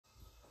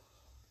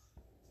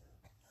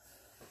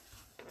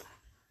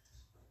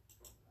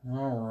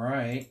All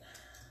right.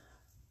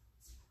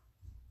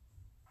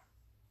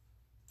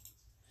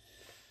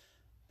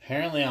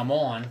 Apparently I'm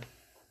on.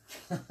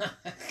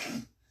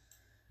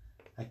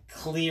 I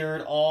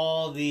cleared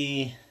all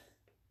the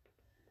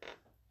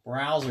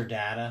browser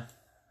data,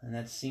 and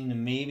that seemed to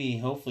maybe,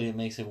 hopefully it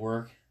makes it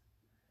work.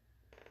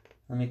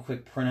 Let me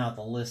quick print out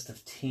the list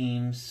of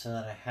teams so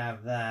that I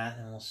have that,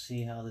 and we'll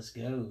see how this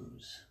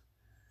goes.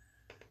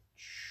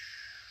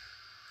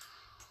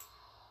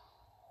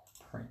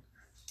 Print.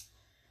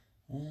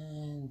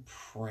 And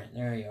print.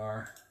 There you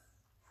are.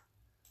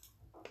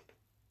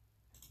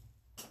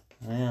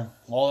 Yeah,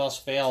 all else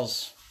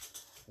fails.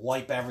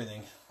 Wipe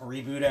everything.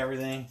 Reboot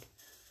everything.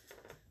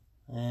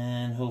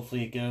 And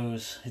hopefully it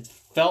goes. It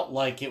felt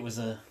like it was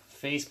a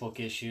Facebook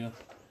issue.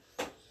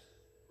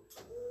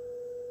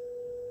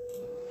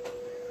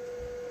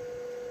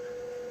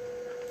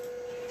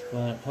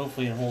 But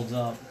hopefully it holds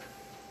up.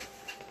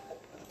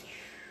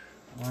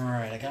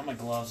 Alright, I got my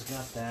gloves,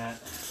 got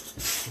that.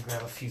 I'll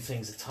grab a few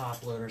things of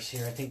top loaders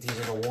here. I think these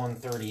are the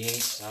 138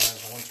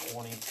 size,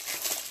 120.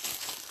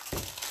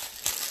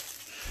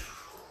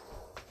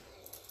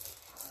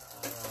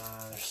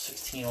 There's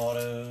 16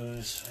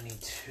 autos. I need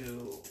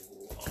 2.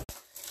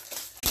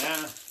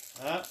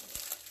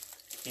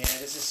 Yeah,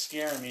 this is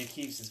scaring me.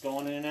 It's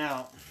going in and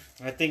out.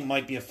 I think it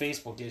might be a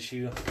Facebook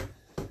issue.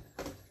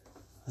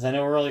 Because I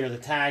know earlier the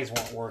tags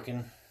weren't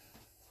working.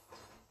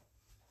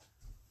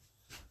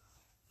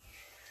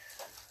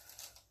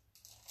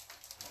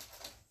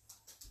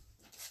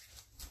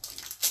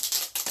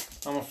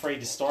 I'm afraid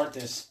to start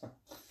this.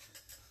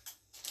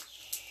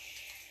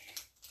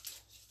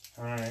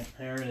 Alright,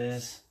 there it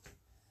is.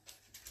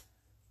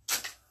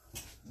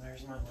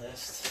 There's my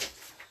list.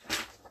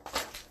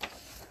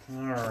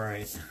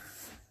 Alright.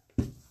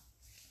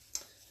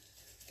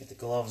 Get the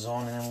gloves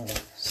on and then we'll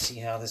see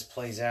how this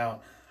plays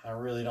out. I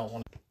really don't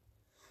want to...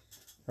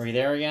 Are we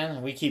there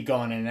again? We keep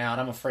going in and out.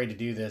 I'm afraid to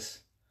do this.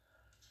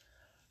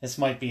 This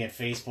might be a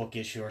Facebook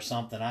issue or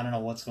something. I don't know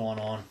what's going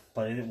on,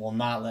 but it will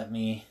not let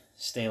me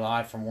stay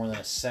live for more than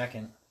a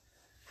second.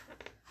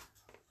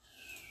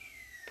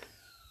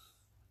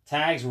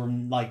 Tags were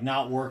like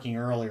not working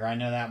earlier. I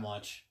know that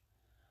much.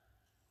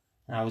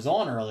 And I was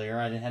on earlier.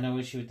 I had no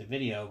issue with the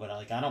video, but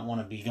like I don't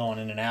want to be going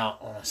in and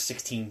out on a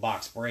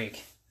 16-box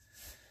break.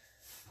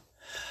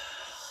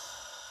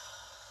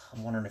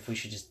 I'm wondering if we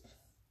should just...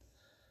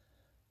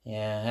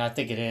 Yeah, I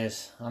think it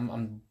is.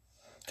 I'm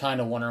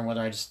kind of wondering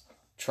whether I just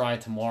try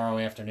it tomorrow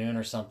afternoon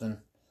or something.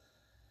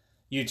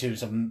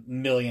 YouTube's a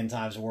million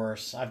times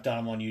worse. I've done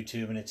them on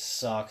YouTube and it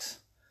sucks.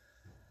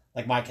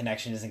 Like my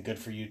connection isn't good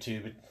for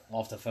YouTube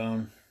off the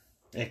phone.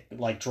 It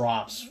like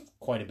drops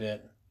quite a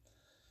bit.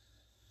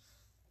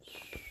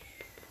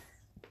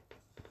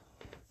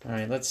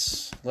 Alright,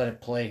 let's let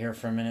it play here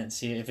for a minute and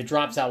see. If it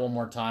drops out one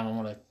more time, I'm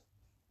going to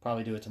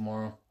probably do it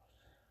tomorrow.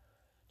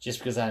 Just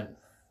because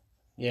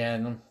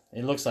yeah,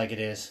 it looks like it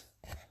is.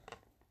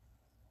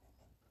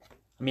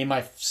 I mean,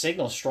 my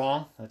signal's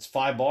strong. It's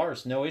 5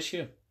 bars, no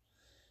issue.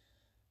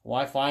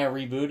 Wi-Fi, I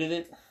rebooted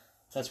it.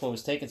 That's what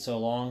was taking so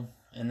long.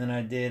 And then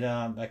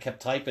I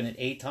kept typing it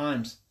 8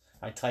 times.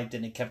 I typed it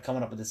and it kept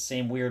coming up with the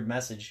same weird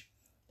message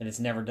that it's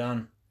never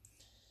done.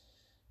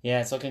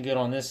 Yeah, it's looking good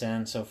on this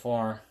end so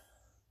far.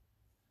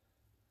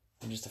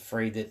 I'm just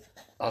afraid that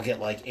I'll get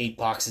like 8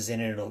 boxes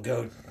in it, it'll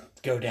go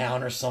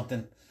down or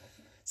something.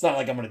 It's not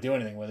like I'm going to do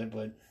anything with it,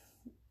 but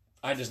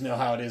I just know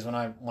how it is when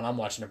I'm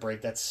watching a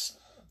break. That's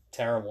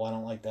terrible. I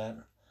don't like that.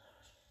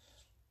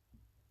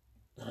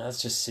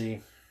 Let's just see.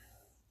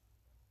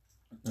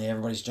 Yeah,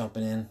 everybody's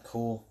jumping in.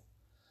 Cool.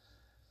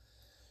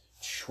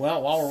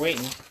 Well, while we're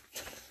waiting,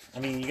 I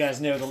mean, you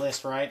guys know the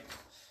list, right?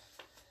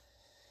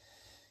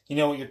 You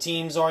know what your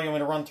teams are? You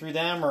want me to run through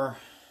them, or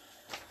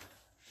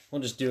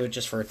we'll just do it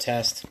just for a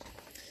test?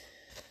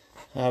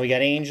 We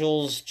got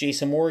Angels,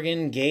 Jason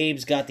Morgan.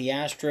 Gabe's got the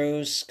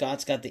Astros.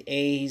 Scott's got the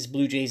A's.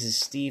 Blue Jays is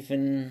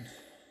Stephen.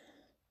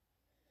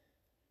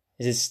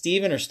 Is it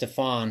Stephen or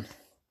Stefan?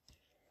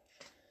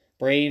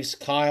 Braves,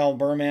 Kyle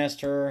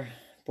Burmaster.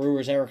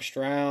 Brewers, Eric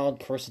Stroud.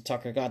 Carissa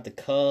Tucker got the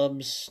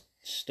Cubs.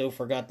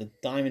 Stouffer got the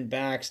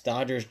Diamondbacks.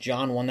 Dodgers,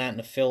 John won that in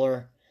the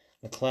filler.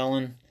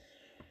 McClellan.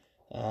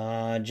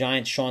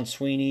 Giants, Sean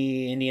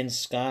Sweeney. Indians,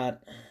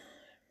 Scott.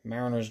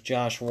 Mariners,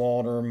 Josh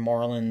Walter.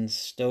 Marlins,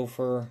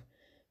 Stouffer.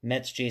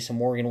 Mets, Jason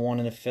Morgan won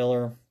in the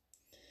filler.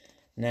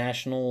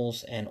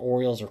 Nationals and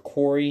Orioles are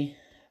Corey.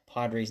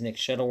 Padres, Nick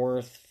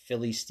Shuttleworth.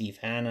 Phillies, Steve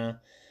Hanna.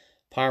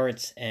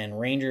 Pirates and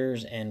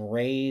Rangers and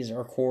Rays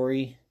are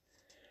Corey.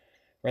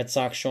 Red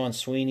Sox, Sean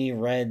Sweeney.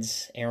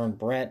 Reds, Aaron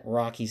Brett.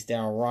 Rockies,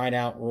 Darryl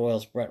Rideout.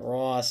 Royals, Brett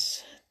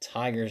Ross.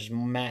 Tigers,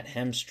 Matt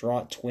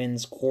Hemstrought.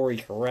 Twins, Corey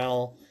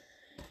Carell.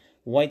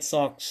 White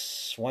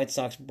Sox,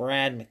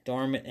 Brad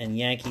McDermott. And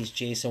Yankees,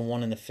 Jason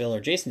won in the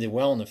filler. Jason did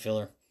well in the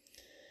filler.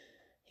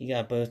 He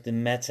got both the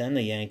Mets and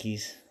the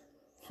Yankees.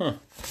 Huh.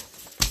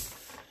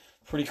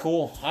 Pretty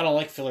cool. I don't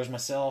like fillers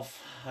myself.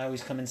 I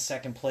always come in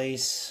second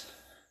place.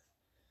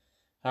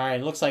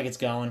 Alright, looks like it's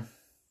going.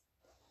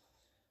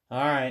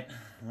 Alright,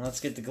 let's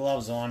get the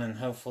gloves on and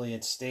hopefully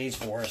it stays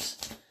for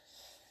us.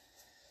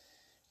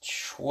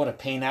 What a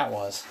pain that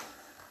was.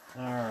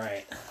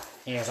 Alright.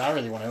 Yes, I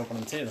really want to open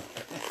them too.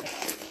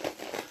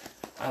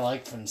 I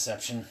like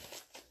Inception.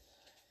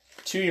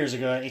 2 years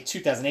ago, in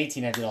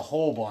 2018, I did a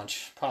whole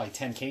bunch. Probably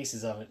 10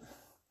 cases of it.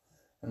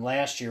 And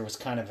last year was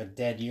kind of a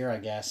dead year, I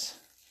guess.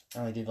 I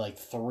only did like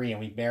 3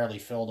 and we barely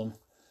filled them.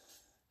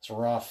 It's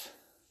rough.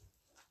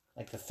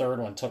 Like the third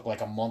one took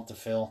like a month to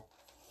fill.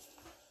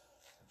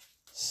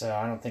 So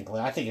I think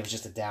it was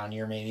just a down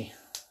year maybe.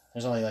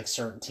 There's only like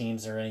certain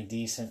teams that are any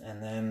decent,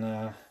 and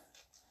then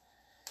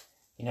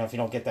you know, if you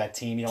don't get that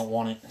team, you don't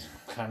want it,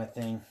 kind of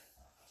thing.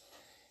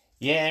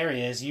 Yeah, there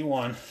he is. You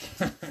won.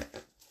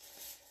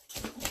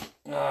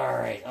 All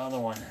right, other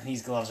one.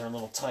 These gloves are a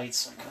little tight,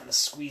 so I'm kind of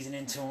squeezing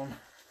into them.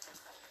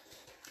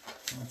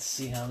 Let's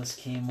see how this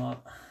came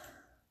up.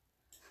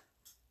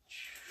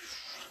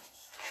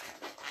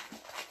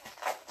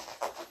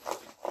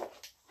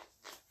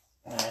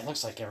 It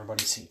looks like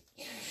everybody's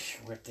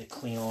ripped it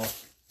clean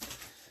off.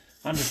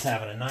 I'm just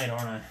having a night,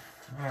 aren't I?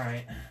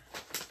 Alright.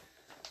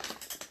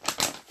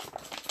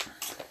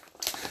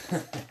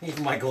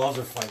 Even my gloves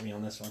are fighting me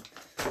on this one.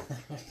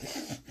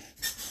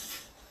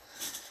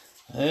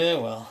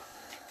 Oh well.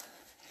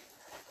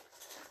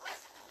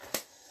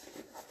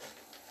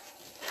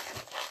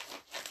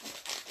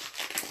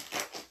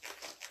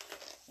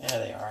 There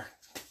they are.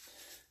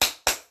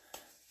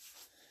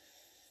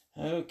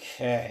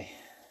 Okay.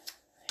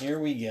 Here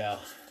we go.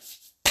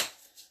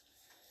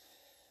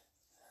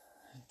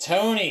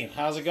 Tony,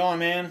 how's it going,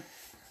 man?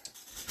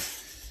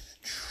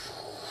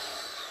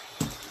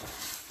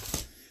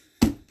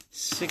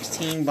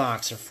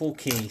 $16 or full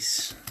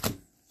case.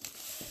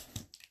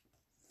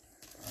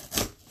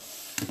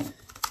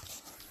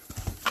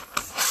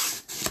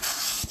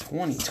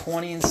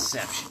 $20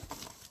 Inception.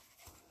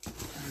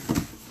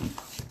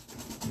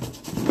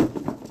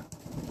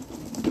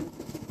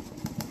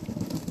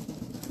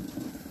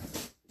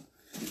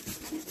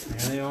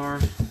 There they are.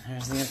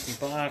 There's the empty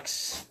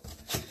box.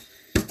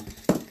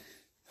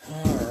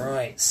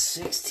 Alright,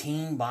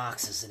 16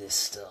 boxes of this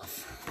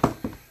stuff.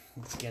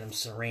 Let's get them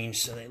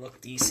arranged so they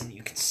look decent.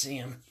 You can see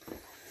them.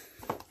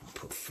 I'll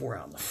put 4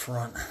 out in the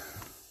front.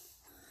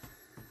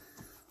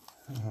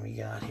 What we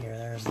got here?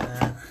 There's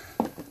that.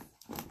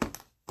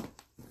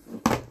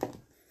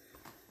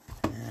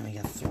 And we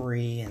got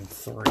 3 and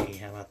 3.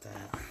 How about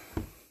that?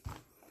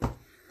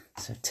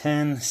 So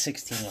 10,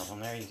 16 of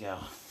them. There you go.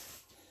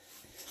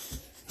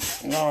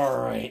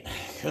 Alright,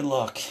 good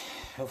luck.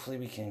 Hopefully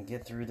we can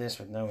get through this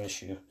with no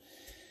issue.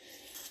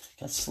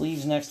 Got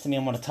sleeves next to me.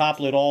 I'm going to top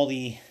load all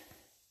the...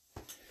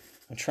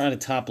 I'll try to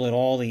top load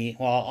all the...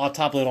 Well, I'll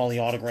top load all the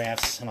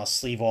autographs and I'll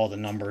sleeve all the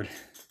numbered.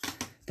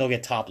 They'll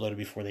get top loaded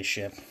before they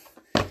ship.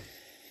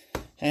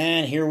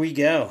 And here we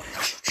go.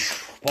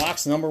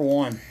 Box number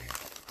 1.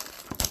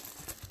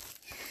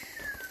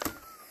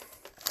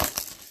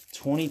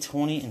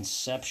 2020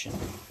 Inception.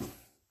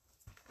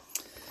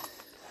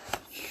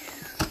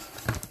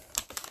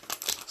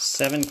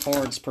 7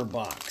 cards per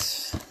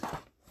box.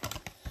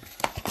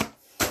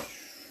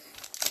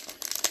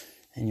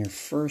 And your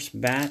first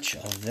batch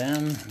of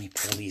them, let me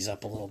pull these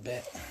up a little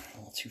bit. A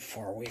little too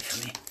far away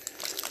from me.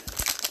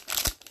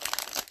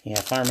 Yeah,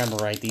 if I remember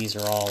right, these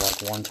are all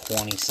like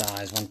 120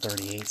 size,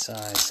 138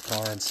 size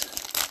cards.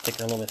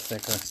 Thicker, a little bit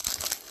thicker.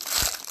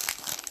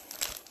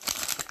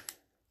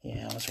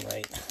 Yeah, I was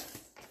right.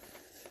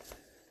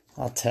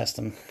 I'll test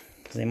them,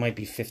 because they might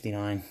be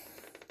 59.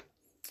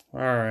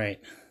 Alright.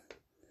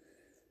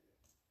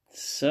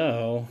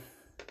 So,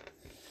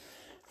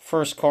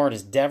 first card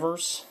is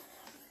Devers.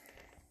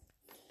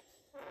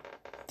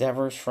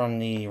 Devers from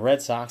the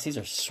Red Sox. These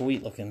are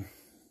sweet looking.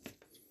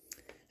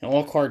 And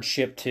all cards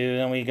shipped too.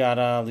 Then we got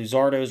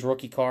Luzardo's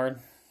rookie card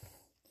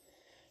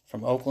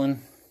from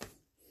Oakland.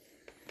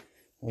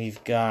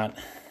 We've got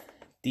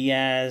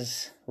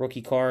Diaz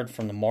rookie card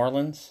from the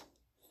Marlins.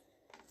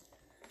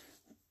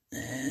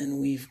 And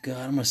we've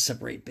got, I'm going to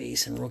separate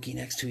base and rookie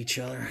next to each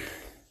other.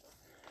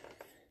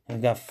 And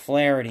we've got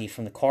Flaherty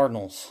from the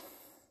Cardinals.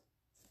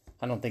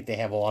 I don't think they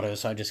have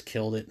autos, so I just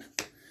killed it.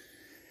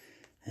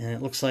 And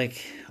it looks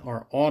like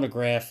our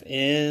autograph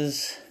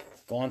is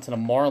going to the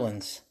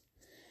Marlins.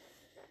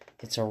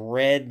 It's a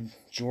red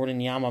Jordan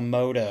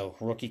Yamamoto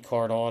rookie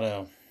card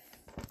auto.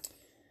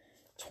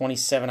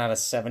 27 out of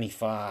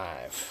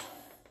 75.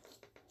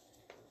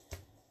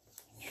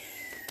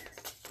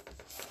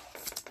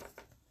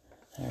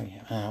 There we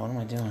go. What am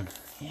I doing?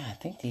 Yeah, I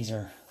think these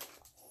are...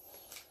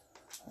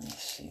 Let me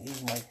see.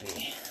 These might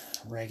be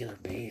regular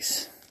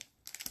base.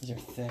 These are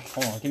thick.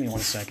 Hold on. Give me 1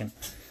 second.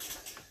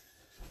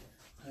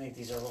 I think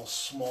these are a little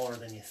smaller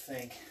than you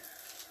think.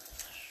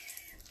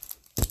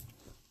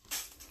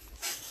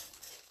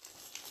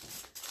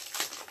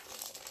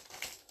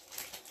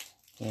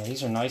 Yeah,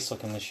 these are nice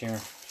looking this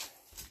year.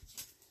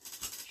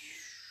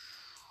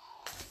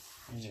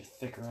 These are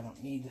thicker. I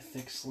don't need the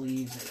thick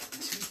sleeves.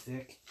 They're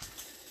too thick.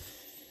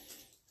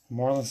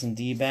 Marlins and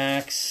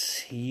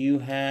D-backs. You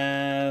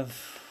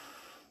have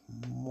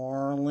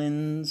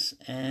Marlins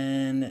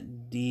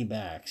and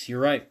D-backs.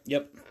 You're right.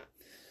 Yep.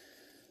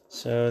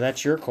 So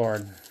that's your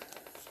card.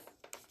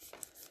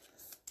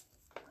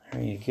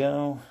 There you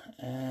go.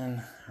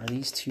 And are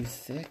these too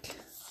thick?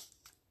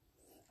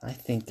 I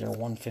think they're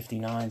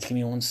 159s. Give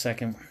me 1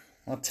 second.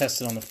 I'll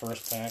test it on the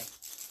first pack.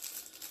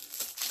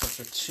 If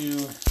they're too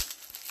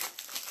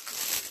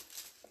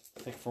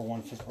thick for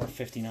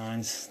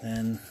 159s,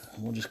 then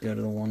we'll just go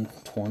to the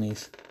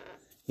 120s.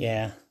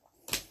 Yeah.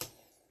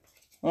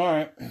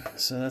 Alright,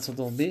 so that's what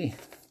they'll be.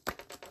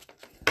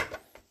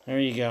 There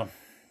you go.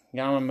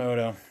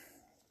 Yamamoto.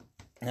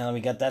 Now that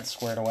we got that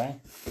squared away.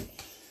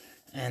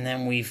 And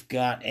then we've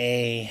got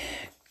a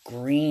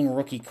green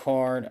rookie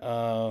card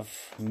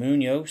of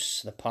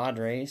Munoz, the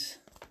Padres.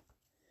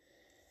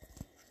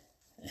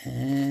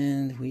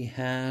 And we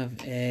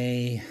have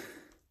a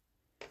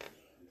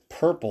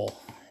purple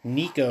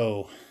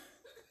Nico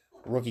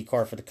rookie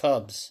card for the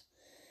Cubs.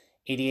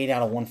 88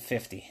 out of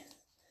 150.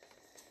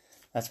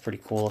 That's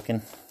pretty cool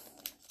looking.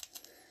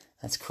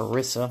 That's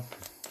Carissa.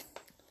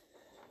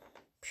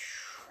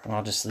 And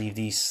I'll just leave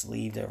these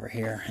sleeved over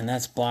here. And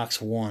that's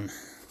box 1.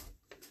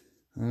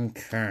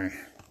 Okay.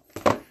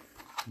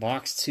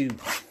 Box 2.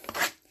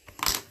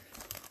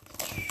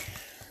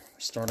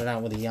 Started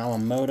out with a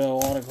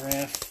Yamamoto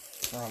autograph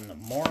from the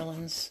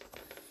Marlins.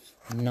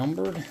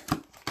 Numbered.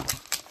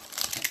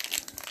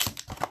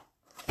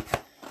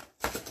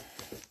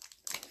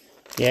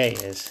 Yeah, he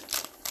is.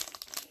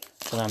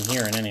 That's what I'm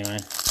hearing anyway.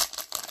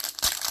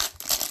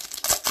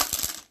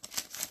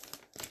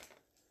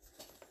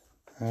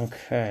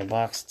 Okay,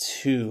 box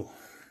 2.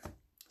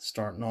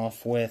 Starting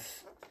off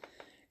with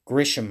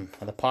Grisham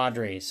of the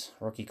Padres,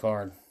 rookie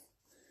card.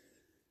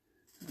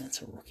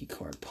 That's a rookie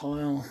card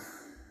pile.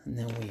 And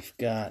then we've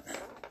got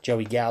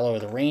Joey Gallo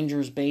of the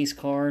Rangers base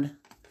card.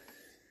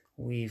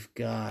 We've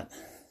got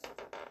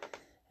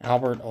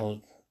Albert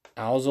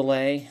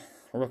Alzolay,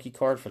 rookie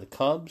card for the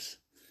Cubs.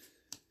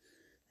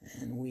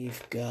 And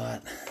we've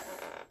got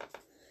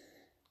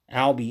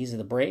Albies of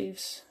the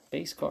Braves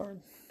base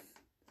card.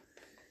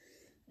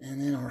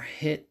 And then our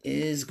hit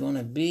is going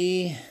to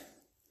be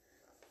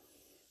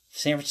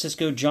San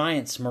Francisco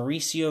Giants,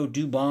 Mauricio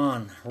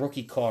Dubon,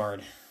 rookie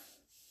card.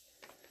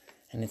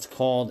 And it's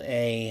called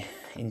a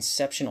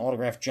Inception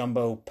Autograph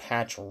Jumbo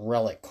Patch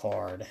Relic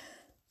card.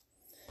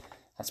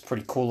 That's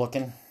pretty cool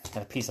looking.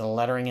 Got a piece of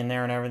lettering in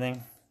there and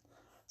everything.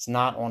 It's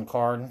not on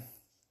card.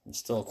 It's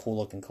still a cool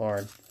looking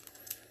card.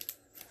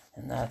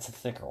 And that's a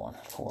thicker one,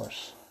 of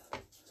course.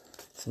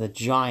 So the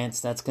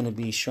Giants, that's going to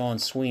be Sean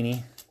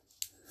Sweeney.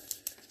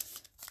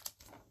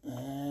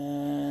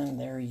 And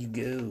there you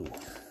go.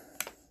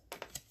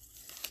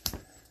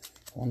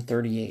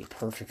 138,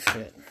 perfect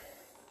fit.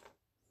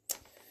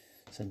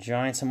 So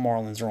Giants and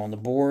Marlins are on the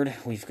board.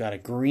 We've got a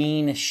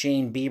green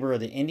Shane Bieber of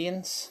the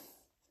Indians.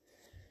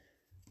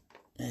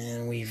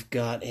 And we've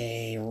got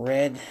a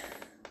red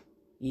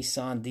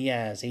Isan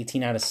Diaz,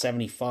 18 out of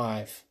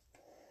 75.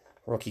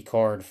 Rookie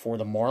card for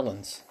the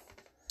Marlins.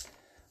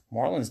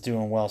 Marlins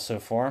doing well so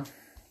far.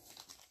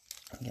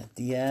 We got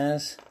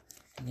Diaz,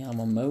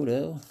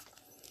 Yamamoto.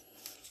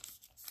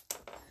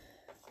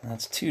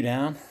 That's 2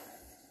 down.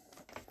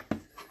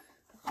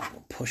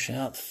 We'll push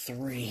out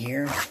 3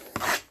 here. I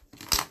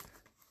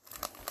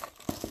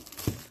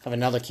have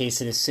another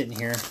case of this sitting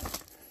here.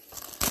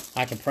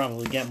 I can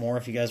probably get more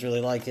if you guys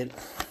really like it.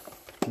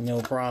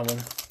 No problem.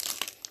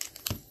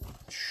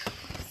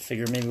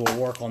 Figure maybe we'll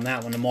work on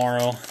that one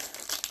tomorrow.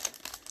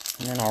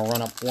 And then I'll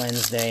run up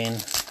Wednesday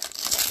and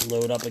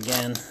load up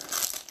again.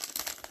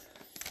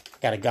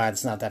 Got a guy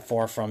that's not that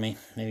far from me.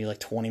 Maybe like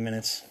 20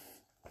 minutes.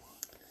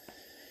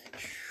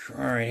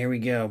 Alright, here we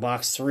go.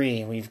 Box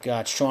 3. We've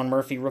got Sean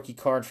Murphy, rookie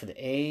card for the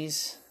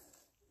A's.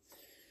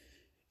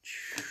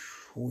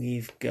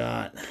 We've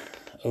got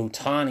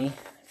Ohtani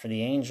for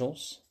the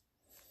Angels.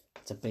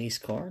 It's a base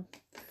card.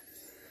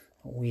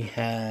 We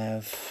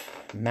have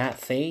Matt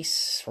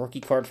Face, rookie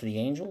card for the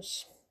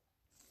Angels.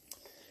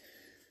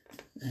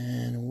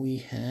 And we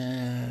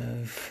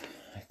have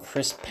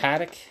Chris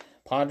Paddock,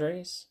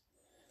 Padres.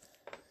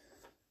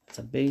 It's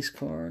a base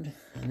card.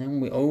 And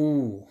then we,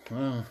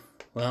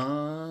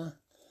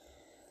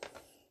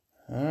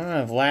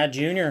 Vlad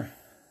Jr.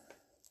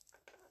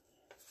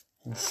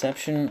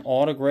 Inception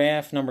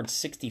autograph, numbered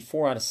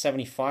 64 out of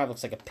 75.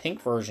 Looks like a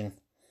pink version.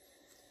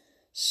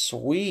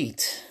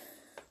 Sweet.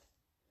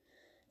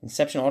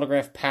 Inception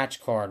autograph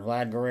patch card,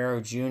 Vlad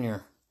Guerrero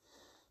Jr.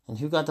 And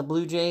who got the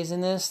Blue Jays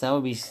in this? That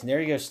would be, there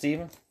you go,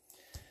 Steven.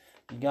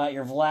 You got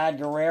your Vlad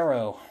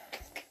Guerrero.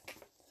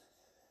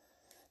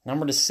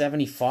 Numbered to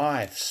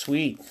 75.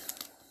 Sweet.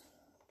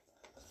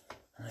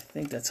 I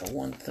think that's a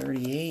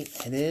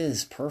 138. It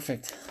is.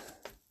 Perfect.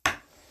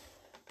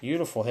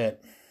 Beautiful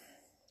hit.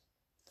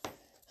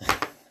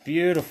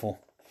 Beautiful.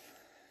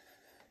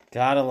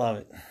 Gotta love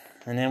it.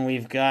 And then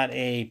we've got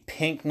a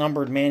pink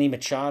numbered Manny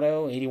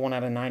Machado, 81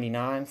 out of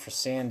 99 for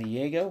San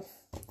Diego.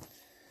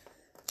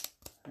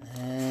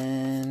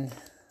 And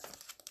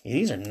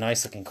these are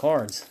nice looking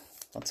cards.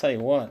 I'll tell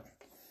you what.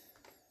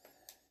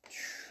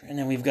 And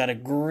then we've got a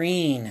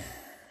green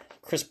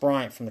Chris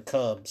Bryant from the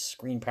Cubs,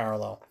 green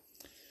parallel.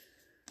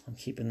 I'm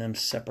keeping them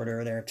separate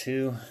over there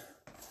too.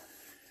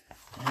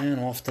 And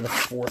off to the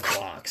 4th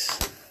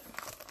box.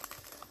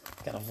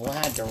 Got a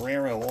Vlad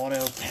Guerrero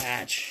auto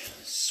patch.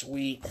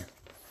 Sweet.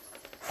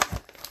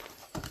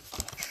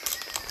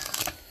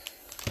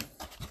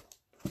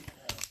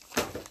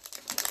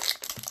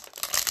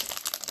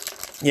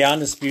 Yeah,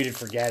 Undisputed,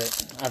 forget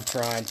it. I've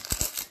tried.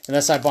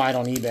 Unless I buy it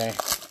on eBay.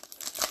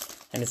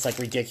 And it's like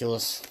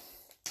ridiculous.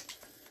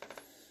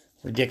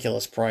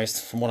 Ridiculous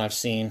priced from what I've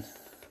seen.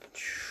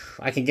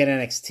 I can get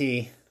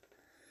NXT.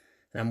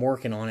 And I'm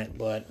working on it,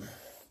 but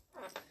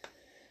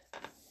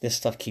this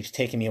stuff keeps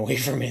taking me away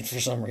from it for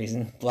some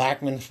reason.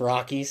 Blackman for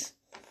Rockies.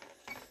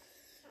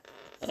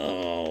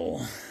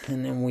 Oh,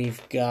 and then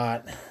we've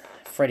got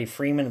Freddie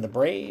Freeman of the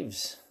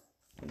Braves.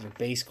 These are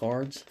base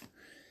cards.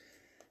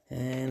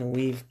 And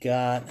we've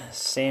got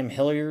Sam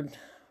Hilliard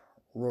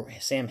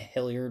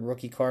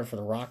rookie card for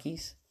the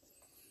Rockies.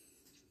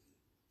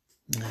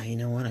 You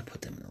know what? I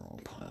put them in the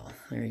wrong pile.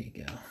 There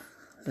you go.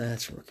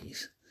 That's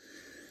rookies.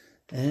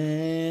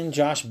 And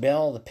Josh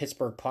Bell, the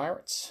Pittsburgh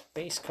Pirates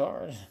base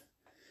card.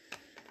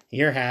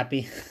 You're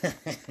happy.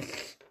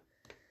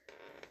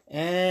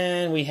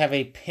 And we have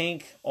a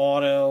pink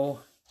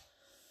auto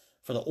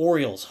for the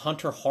Orioles.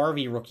 Hunter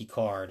Harvey rookie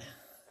card.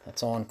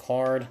 That's on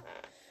card.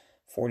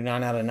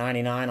 49 out of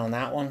 99 on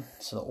that one.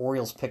 So the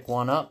Orioles pick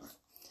one up.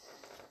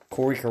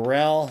 Corey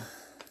Carell.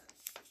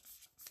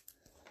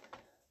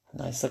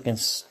 Nice looking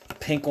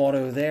pink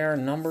auto there,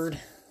 numbered.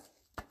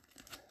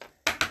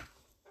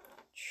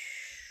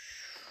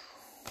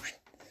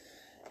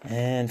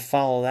 And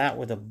follow that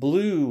with a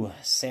blue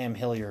Sam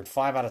Hilliard.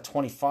 5 out of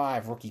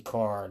 25 rookie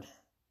card.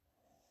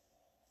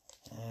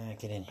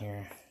 Get in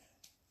here.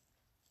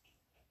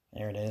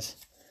 There it is.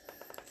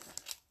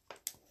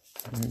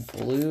 And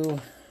blue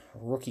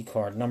rookie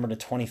card, number to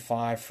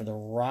 25 for the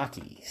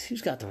Rockies.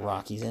 Who's got the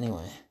Rockies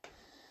anyway?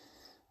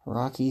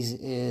 Rockies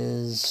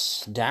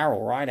is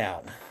Darryl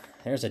Rideout.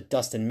 There's a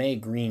Dustin May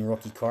green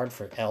rookie card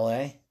for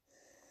LA.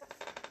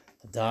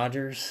 The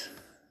Dodgers.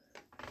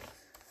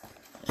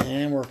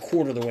 And we're a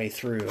quarter of the way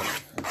through.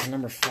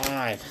 Number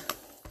 5.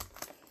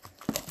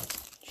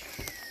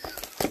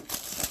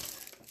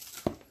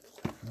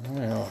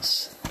 What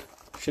else?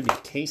 Should be a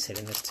case hit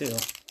in this too.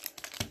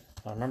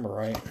 If I remember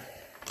right.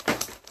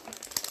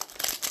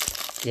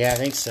 Yeah, I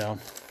think so.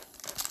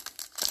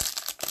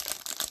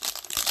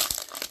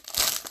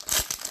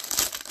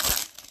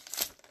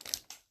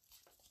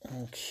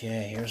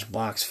 Okay, here's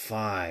box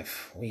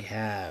 5. We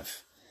have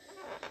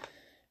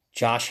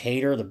Josh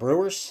Hader, the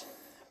Brewers,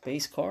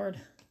 base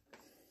card.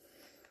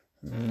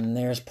 And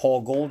there's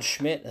Paul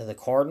Goldschmidt of the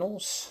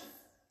Cardinals,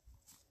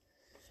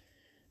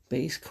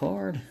 base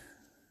card.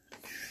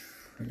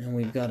 And then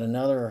we've got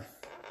another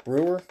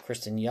Brewer,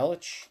 Christian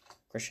Yelich,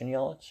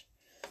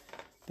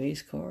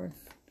 base card.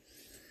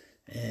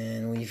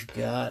 And we've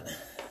got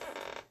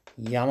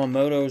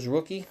Yamamoto's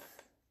rookie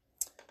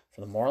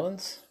for the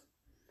Marlins.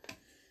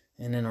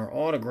 And then our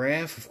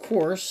autograph, of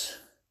course,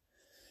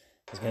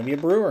 is going to be a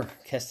Brewer,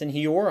 Keston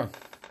Hiura.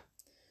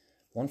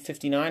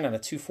 159 out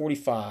of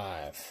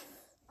 245.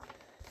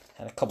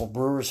 Had a couple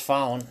Brewers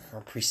following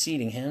or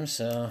preceding him,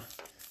 so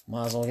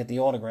might as well get the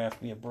autograph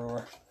to be a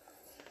Brewer.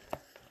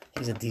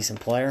 He's a decent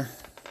player.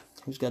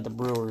 Who's got the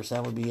Brewers?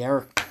 That would be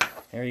Eric.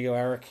 There you go,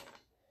 Eric.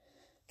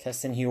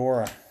 Keston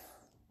Hiura.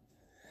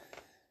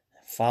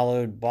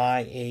 Followed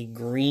by a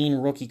green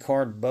rookie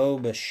card, Bo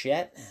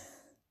Bichette.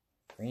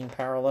 Green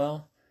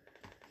parallel.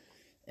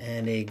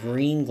 And a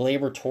green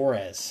Gleyber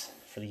Torres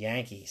for the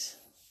Yankees.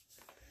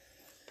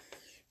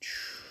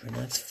 And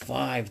that's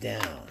 5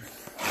 down.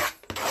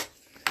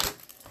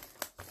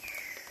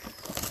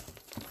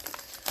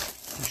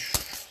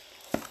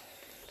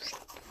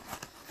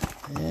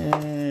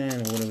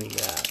 And what do we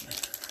got?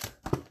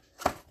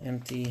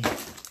 Empty.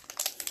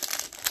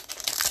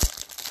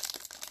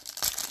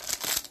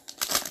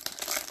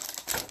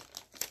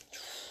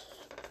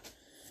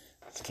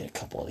 Let's get a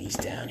couple of these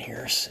down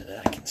here so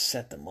that I can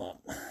set them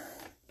up.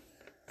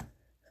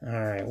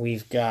 Alright,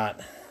 we've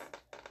got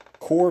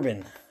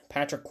Corbin,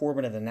 Patrick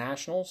Corbin of the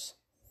Nationals.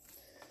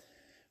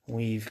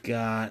 We've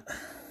got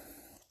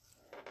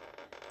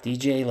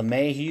DJ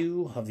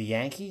LeMahieu of the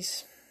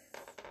Yankees.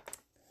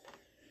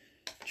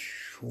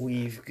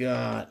 We've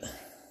got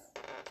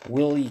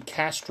Willie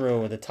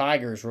Castro of the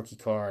Tigers rookie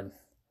card.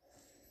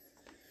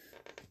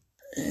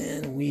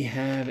 And we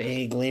have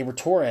a Gleyber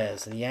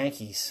Torres of the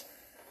Yankees.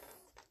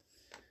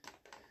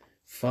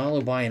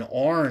 Followed by an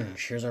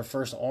orange. Here's our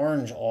first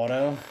orange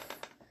auto.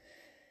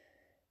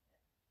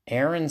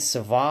 Aaron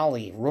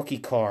Savali, rookie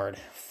card.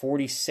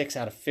 46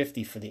 out of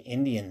 50 for the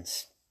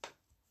Indians.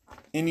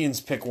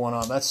 Indians pick one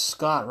up. That's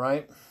Scott,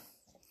 right?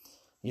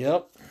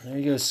 Yep. There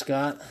you go,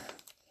 Scott.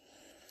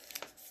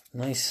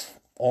 Nice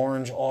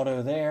orange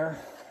auto there.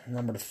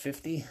 Number to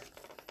 50.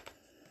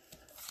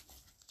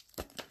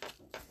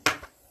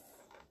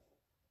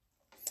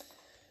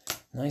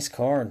 Nice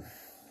card.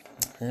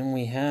 Then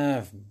we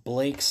have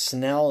Blake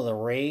Snell of the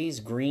Rays,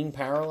 green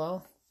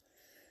parallel.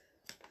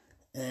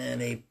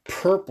 And a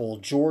purple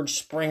George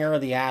Springer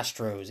of the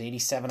Astros,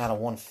 87 out of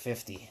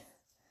 150.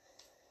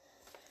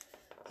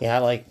 Yeah,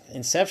 like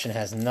Inception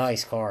has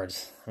nice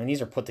cards. I mean,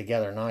 these are put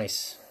together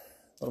nice.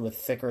 A little bit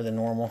thicker than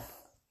normal.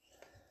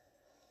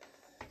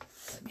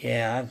 But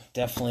yeah, I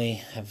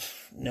definitely have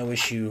no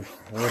issue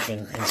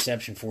ripping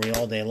Inception for you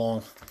all day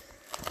long.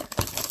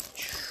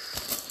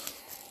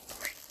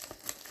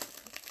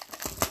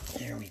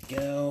 There we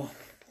go.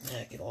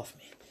 Yeah, get off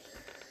me.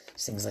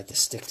 These things like to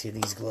stick to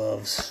these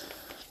gloves.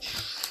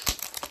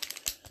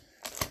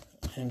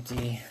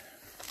 Empty.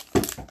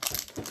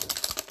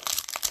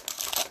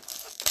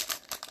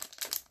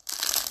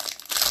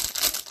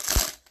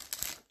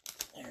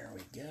 There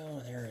we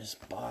go. There's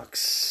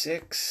box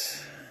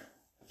 6.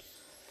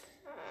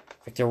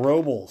 Victor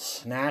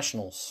Robles,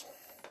 Nationals.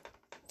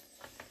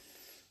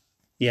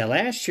 Yeah,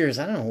 last year's,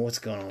 I don't know what's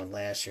going on with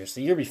last year's.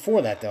 The year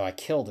before that, though, I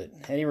killed it.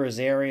 Eddie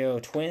Rosario,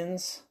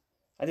 Twins.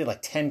 I did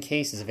like 10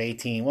 cases of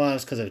 18. Well, that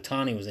was because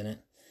Ohtani was in it.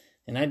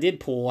 And I did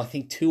pull, I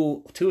think,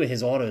 two of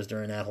his autos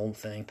during that whole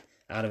thing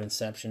out of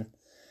Inception.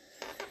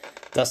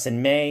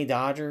 Dustin May,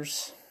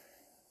 Dodgers.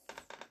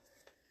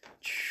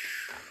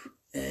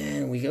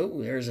 And we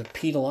go. There's a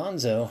Pete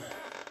Alonso,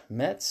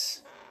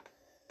 Mets.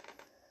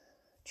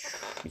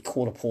 Be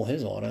cool to pull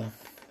his auto.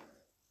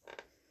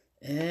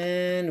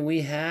 And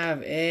we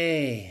have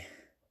a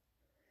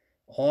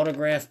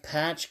autograph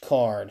patch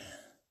card.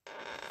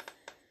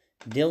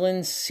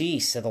 Dylan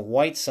Cease of the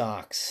White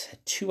Sox.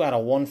 2 out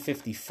of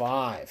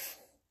 155.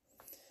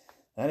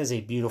 That is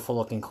a beautiful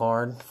looking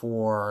card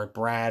for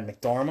Brad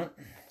McDermott.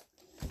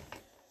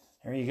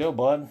 There you go,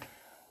 bud.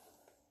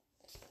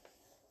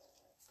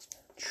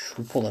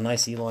 We pulled a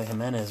nice Eloy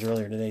Jimenez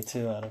earlier today,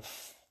 too, out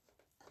of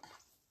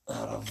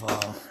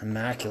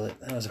Immaculate.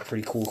 That was a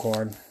pretty cool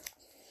card.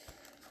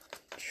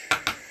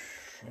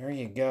 There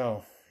you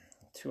go.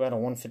 2 out of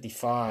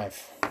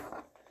 155.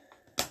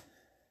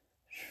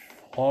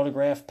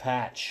 Autograph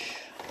patch.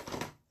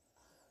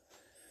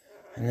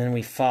 And then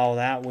we follow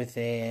that with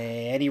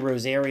a Eddie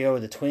Rosario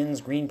of the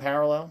Twins, green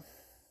parallel.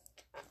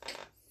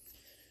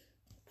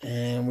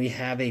 And we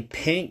have a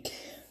pink.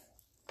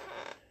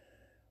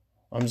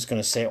 I'm just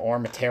going to say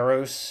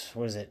Armenteros.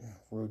 What is it?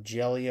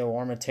 Rogelio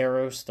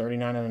Armenteros,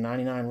 39 out of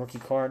 99 rookie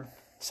card.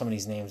 Some of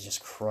these names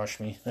just crush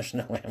me. There's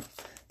no way.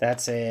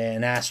 That's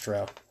an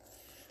Astro.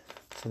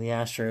 So the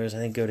Astros, I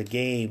think, go to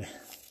Gabe.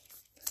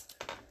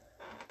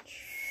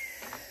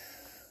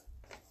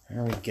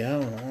 There we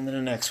go. On to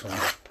the next one.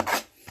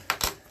 I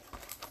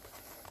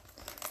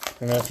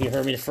don't know if you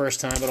heard me the first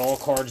time, but all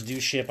cards do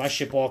ship. I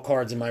ship all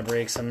cards in my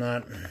breaks. I'm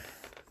not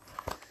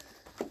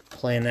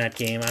playing that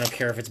game. I don't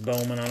care if it's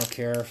Bowman. I don't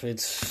care if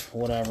it's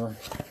whatever.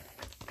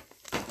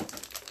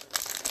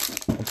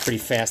 I'm pretty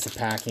fast at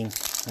packing.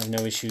 I have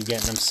no issue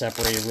getting them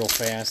separated real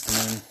fast. And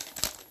then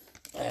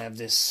I have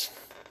this.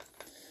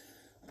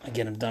 I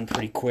get them done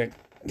pretty quick.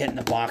 Getting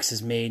the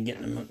boxes made,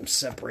 getting them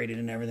separated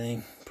and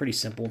everything. Pretty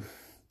simple.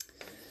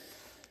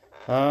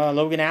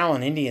 Logan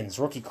Allen, Indians,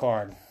 rookie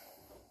card.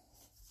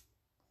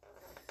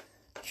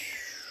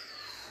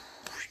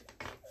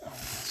 One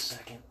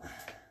second.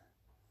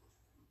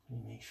 Let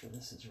me make sure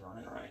this is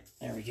running right.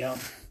 There we go.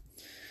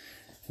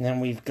 And then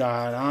we've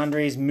got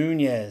Andres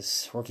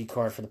Munoz, rookie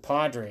card for the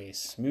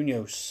Padres.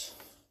 Munoz.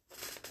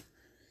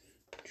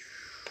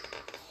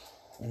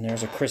 And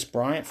there's a Chris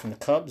Bryant from the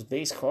Cubs,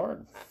 base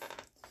card.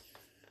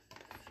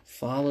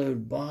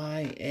 Followed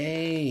by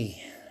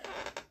a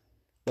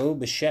Bo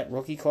Bichette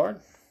rookie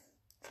card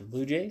for the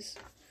Blue Jays.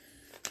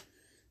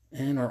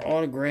 And our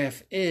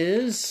autograph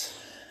is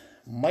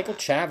Michael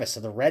Chavis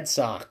of the Red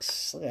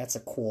Sox. That's a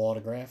cool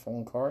autograph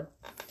on card.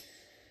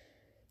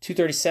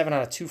 237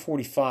 out of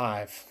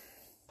 245.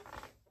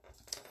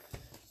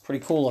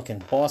 Pretty cool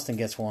looking. Boston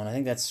gets one. I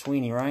think that's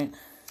Sweeney, right?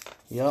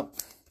 Yep.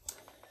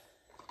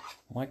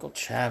 Michael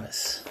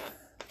Chavis.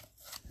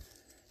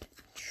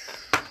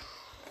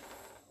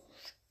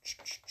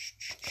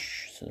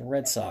 So the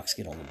Red Sox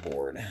get on the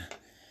board.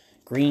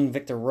 Green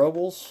Victor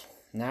Robles,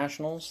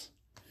 Nationals.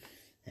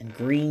 And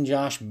green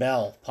Josh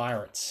Bell,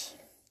 Pirates.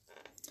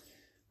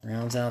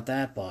 Rounds out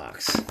that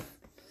box.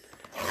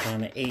 Down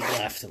to 8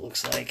 left, it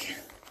looks like.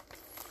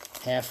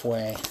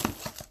 Halfway.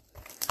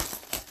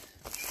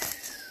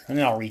 And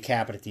then I'll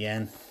recap it at the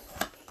end.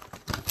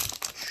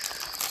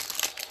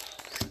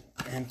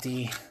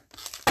 Empty.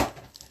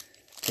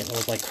 Getting to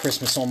look like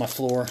Christmas on my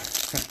floor.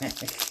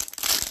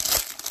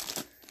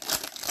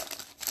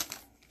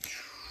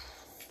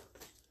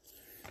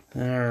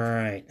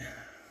 Alright.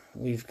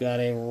 We've got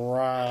a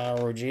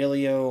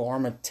Rogelio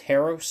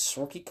Armenteros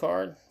rookie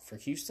card for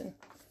Houston.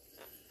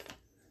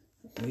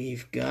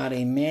 We've got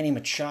a Manny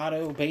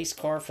Machado base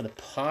card for the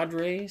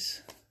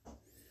Padres.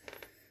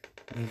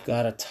 We've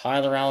got a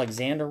Tyler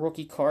Alexander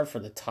rookie card for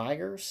the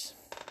Tigers.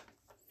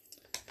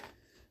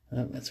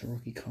 Oh, that's a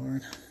rookie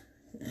card.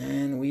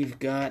 And we've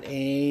got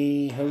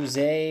a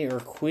Jose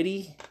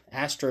Urquidy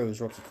Astros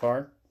rookie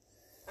card.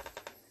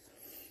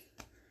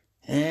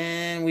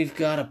 And we've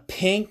got a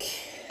pink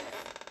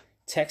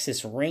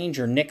Texas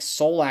Ranger Nick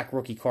Solak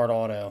rookie card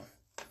auto.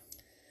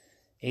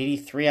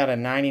 83 out of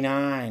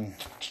 99.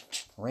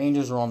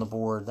 Rangers are on the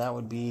board. That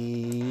would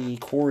be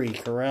Corey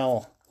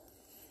Carell.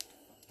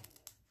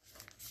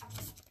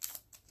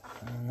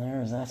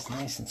 And that's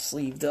nice and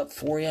sleeved up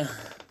for you.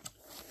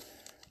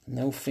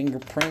 No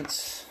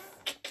fingerprints.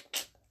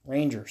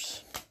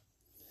 Rangers.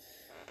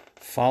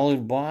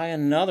 Followed by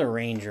another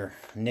Ranger.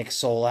 Nick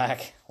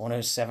Solak.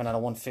 107 out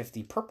of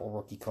 150. Purple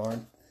rookie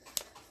card.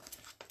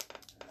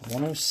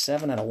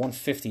 107 out of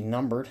 150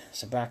 numbered.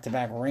 So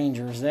back-to-back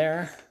Rangers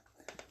there.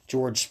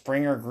 George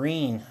Springer,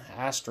 green.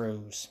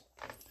 Astros.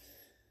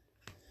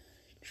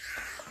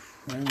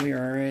 And we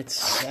are at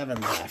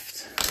 7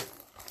 left.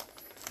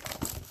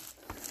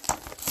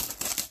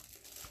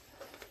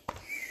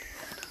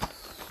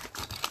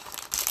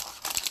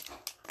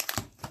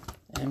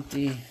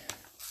 Empty.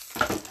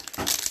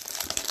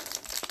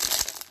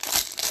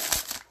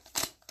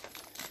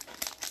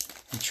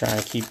 I'm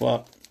trying to keep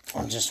up.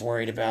 I'm just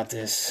worried about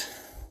this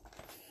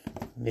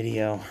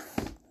video.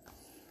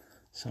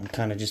 So I'm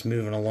kind of just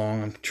moving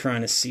along. I'm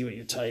trying to see what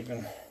you're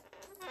typing.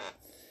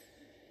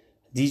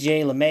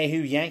 DJ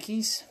LeMahieu,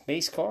 Yankees,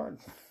 base card.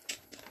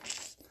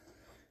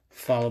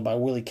 Followed by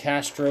Willie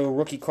Castro,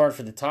 rookie card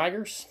for the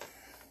Tigers.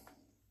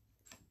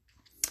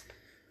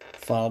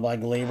 Followed by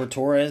Gleyber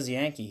Torres,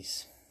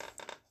 Yankees.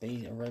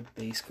 Red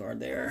base card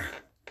there.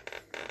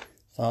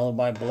 Followed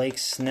by Blake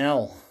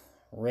Snell,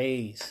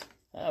 Rays.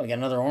 Oh, we got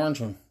another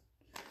orange one.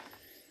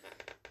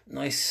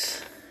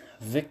 Nice.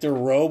 Victor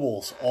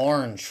Robles,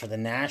 orange for the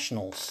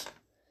Nationals.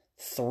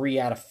 3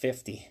 out of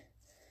 50.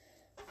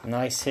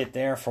 Nice hit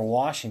there for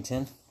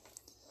Washington.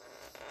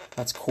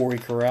 That's Corey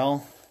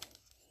Carell.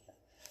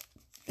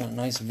 Got a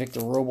nice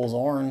Victor Robles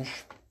orange.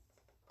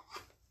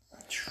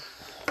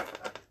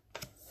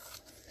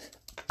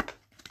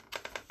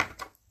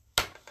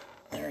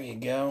 There you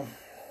go.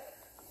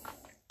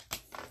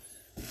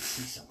 Let's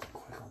see something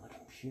quick on the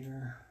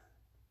computer.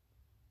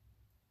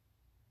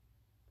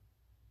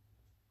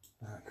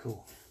 Alright,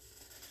 cool.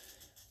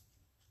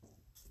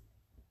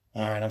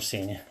 Alright, I'm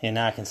seeing you. Yeah,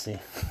 now I can see.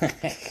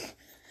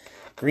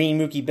 Green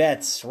Mookie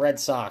Betts, Red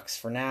Sox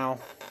for now.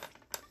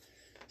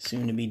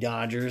 Soon to be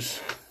Dodgers.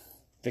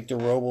 Victor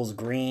Robles,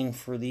 green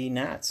for the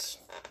Nats.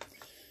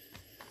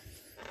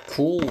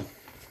 Cool.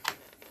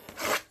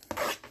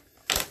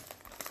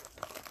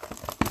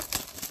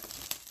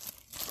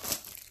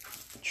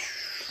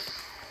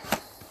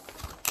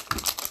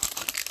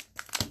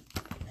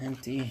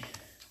 Empty.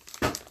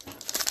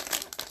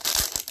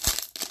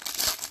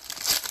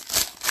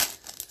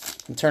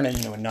 I'm turning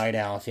into a night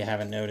owl if you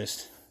haven't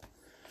noticed.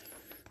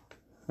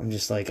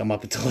 I'm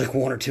up until like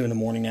 1 or 2 in the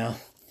morning now.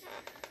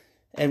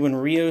 Edwin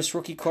Rios,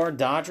 rookie card,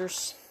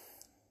 Dodgers.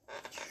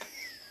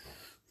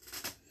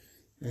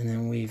 And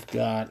then we've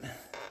got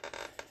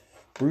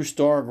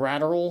Brusdar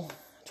Graterol,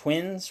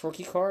 Twins,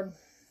 rookie card.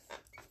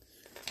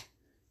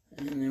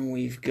 And then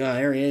we've got,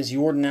 there he is,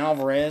 Yordan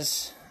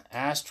Alvarez,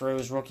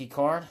 Astros, rookie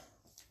card.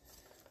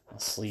 I'll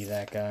sleeve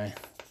that guy.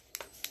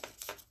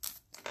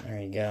 There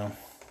you go.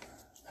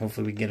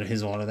 Hopefully we get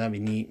his auto. That'd be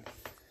neat.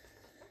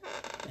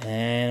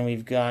 And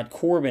we've got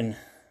Corbin,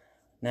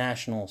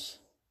 Nationals.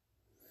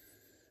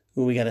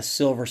 Ooh, we got a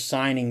silver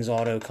signings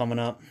auto coming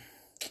up.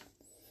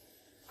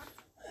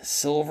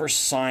 Silver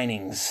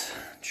signings.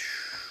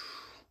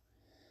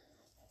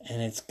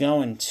 And it's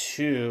going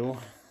to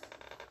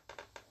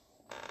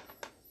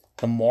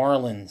the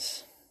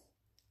Marlins.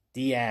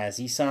 Diaz,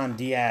 Isan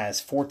Diaz,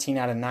 14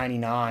 out of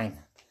 99.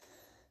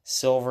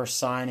 Silver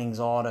signings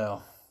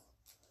auto.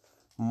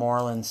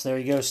 Marlins. There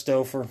you go,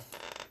 Stouffer.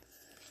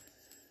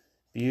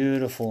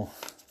 Beautiful.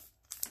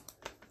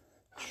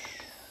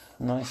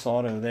 Nice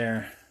auto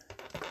there.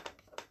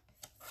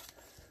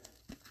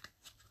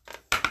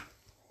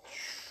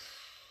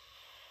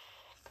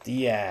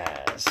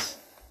 Diaz.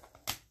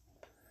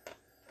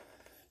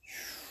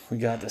 We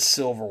got the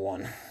silver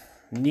one.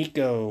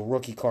 Nico,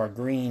 rookie card,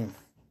 green.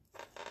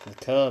 For the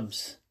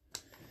Cubs.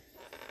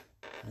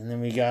 And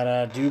then we got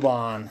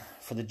Dubon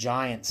for the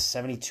Giants.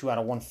 72 out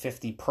of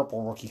 150,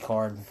 purple rookie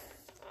card.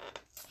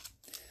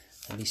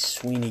 That'd be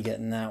Sweeney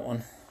getting that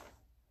one.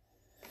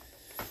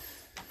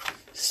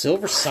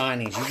 Silver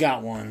signings, you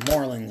got one.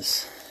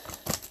 Marlins.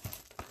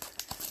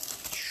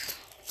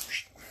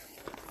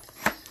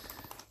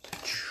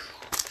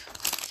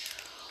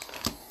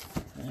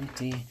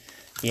 Empty.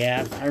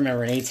 Yeah, I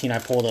remember in 18 I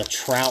pulled a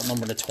Trout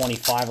number to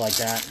 25 like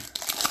that.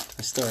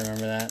 I still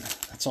remember that.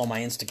 That's on my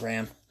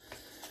Instagram.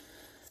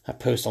 I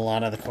post a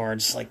lot of the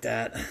cards like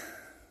that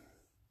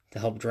to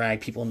help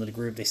drag people into the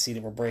group. They see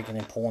that we're breaking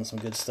and pulling some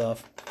good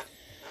stuff.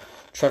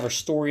 Trevor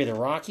Story of the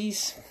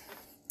Rockies.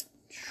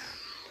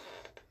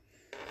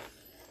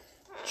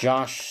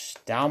 Josh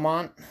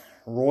Dalmont,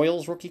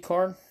 Royals rookie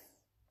card.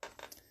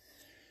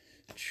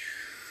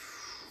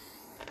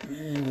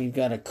 And we've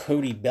got a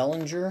Cody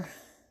Bellinger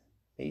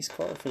base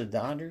card for the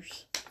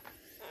Dodgers.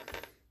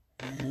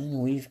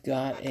 And we've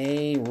got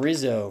a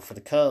Rizzo for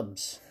the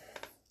Cubs.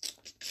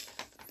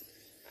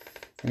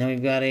 And then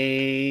we've got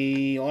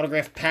a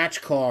autographed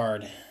patch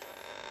card.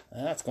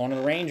 That's going to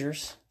the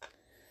Rangers.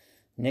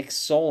 Nick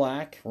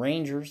Solak,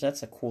 Rangers.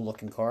 That's a cool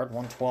looking card.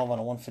 112 out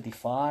of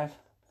 155.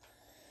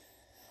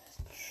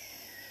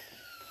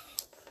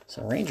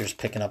 So Rangers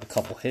picking up a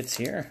couple hits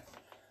here.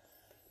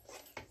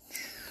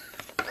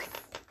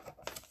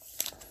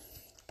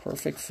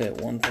 Perfect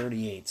fit,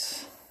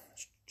 138.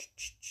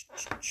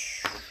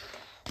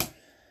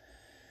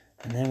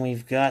 And then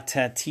we've got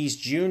Tatis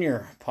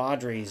Jr.,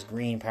 Padres,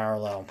 green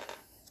parallel.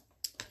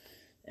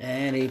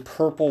 And a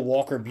purple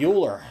Walker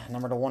Buehler,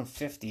 number to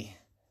 150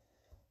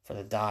 for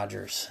the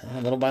Dodgers.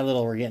 And little by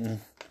little, we're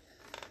getting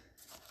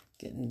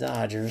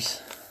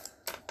Dodgers.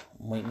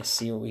 I'm waiting to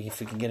see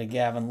if we can get a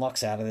Gavin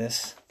Lux out of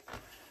this.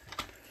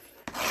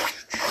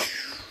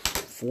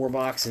 4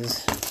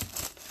 boxes.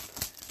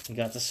 We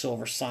got the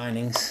silver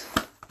signings.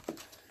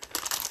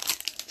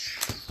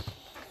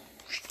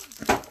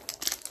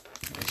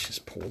 Let's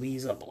just pull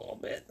these up a little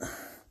bit.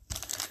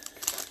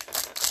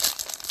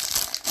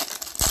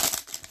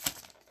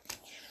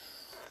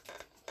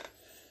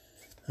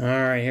 All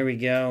right, here we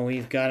go.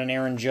 We've got an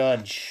Aaron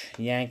Judge,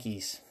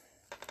 Yankees,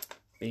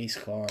 base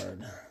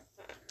card.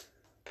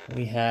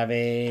 We have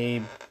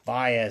a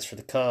Baez for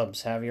the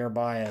Cubs, Javier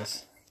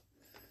Baez.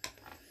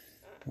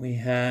 We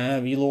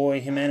have Eloy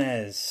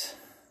Jimenez,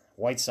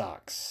 White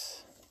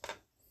Sox.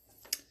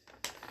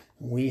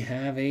 We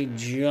have a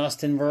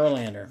Justin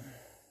Verlander,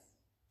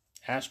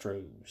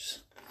 Astros.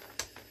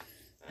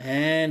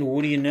 And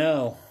what do you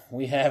know?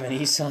 We have an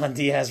Isan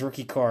Diaz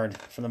rookie card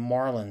for the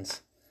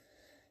Marlins.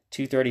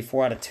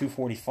 234 out of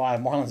 245.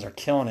 Marlins are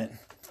killing it.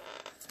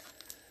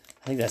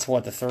 I think that's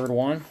what, the third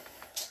one?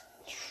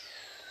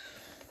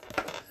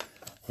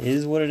 It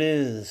is what it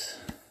is.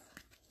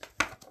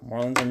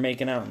 Marlins are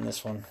making out in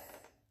this one.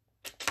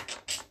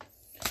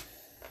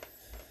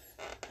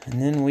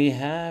 And then we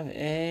have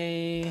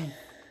a...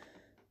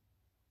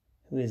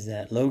 Who is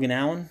that? Logan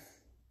Allen.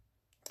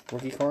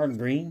 Rookie card,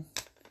 green.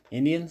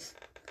 Indians.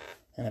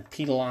 And a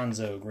Pete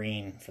Alonso,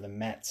 green for the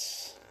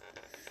Mets.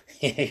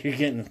 Yeah, you're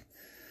getting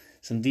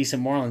some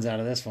decent Marlins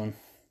out of this one.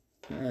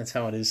 That's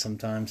how it is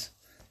sometimes.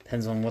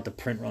 Depends on what the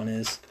print run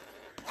is.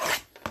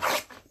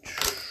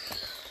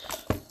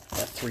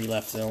 Got 3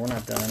 left though. We're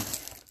not done.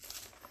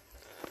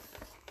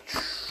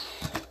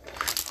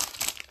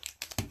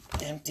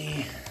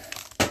 Empty.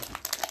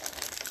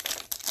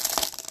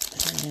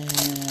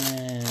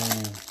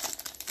 And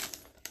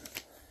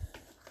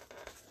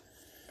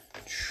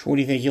what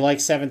do you think? You like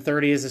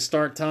 7:30 as the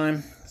start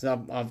time?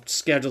 So I'll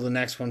schedule the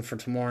next one for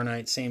tomorrow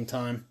night, same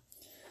time.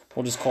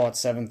 We'll just call it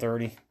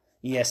 7:30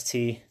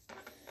 EST.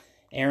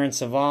 Aaron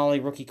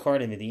Savali, rookie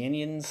card into the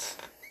Indians.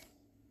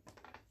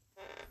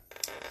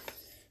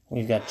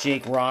 We've got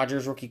Jake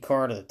Rogers, rookie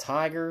card of the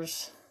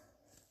Tigers.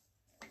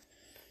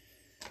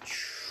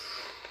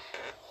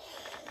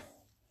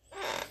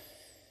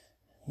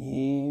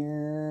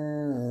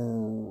 Here,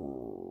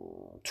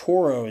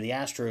 Toro, the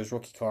Astros,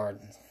 rookie card.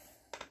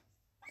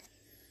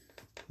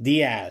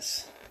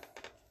 Diaz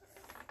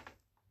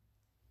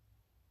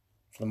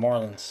for the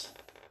Marlins.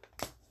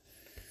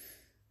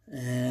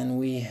 And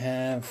we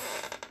have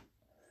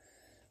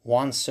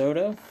Juan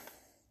Soto,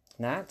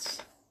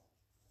 Nats.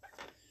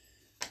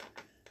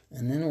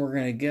 And then we're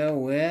going to go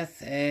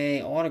with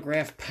a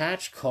autographed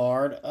patch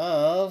card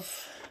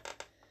of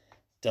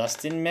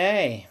Dustin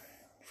May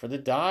for the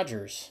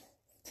Dodgers.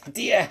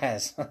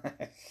 Diaz.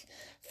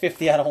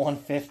 50 out of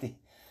 150.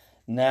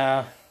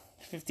 Nah,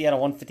 50 out of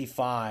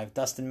 155.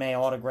 Dustin May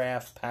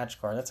autographed patch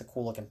card. That's a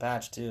cool looking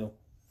patch too.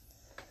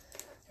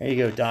 There you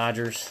go,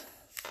 Dodgers.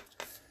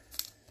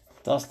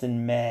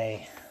 Dustin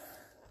May.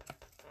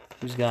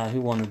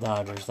 Who won the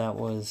Dodgers? That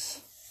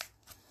was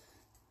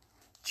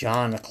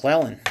John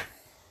McClellan.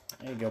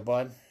 There you go,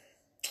 bud.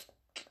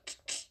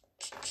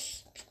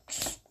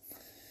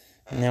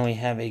 And then we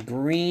have a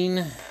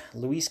green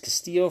Luis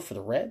Castillo for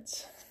the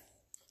Reds.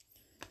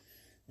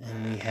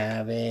 And we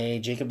have a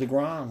Jacob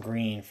deGrom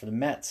green for the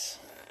Mets.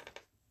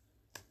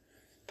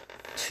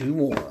 2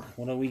 more.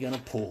 What are we going to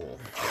pull?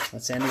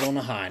 Let's end it on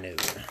a high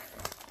note.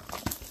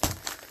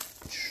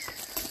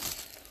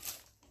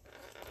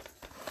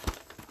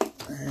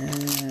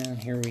 And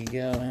here we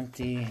go,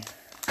 empty.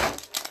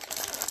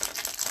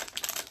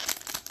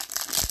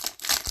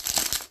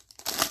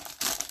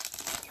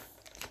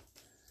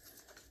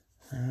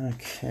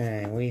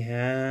 Okay, we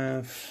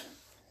have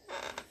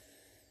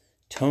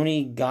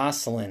Tony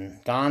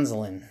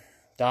Gonsolin,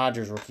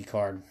 Dodgers rookie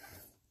card.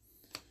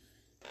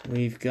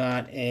 We've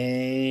got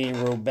a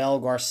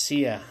Robel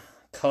Garcia,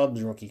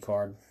 Cubs rookie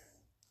card.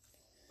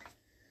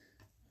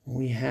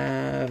 We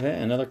have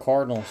another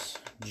Cardinals,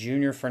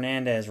 Junior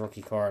Fernandez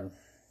rookie card.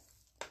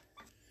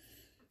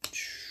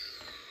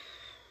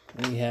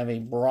 We have a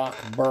Brock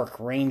Burke,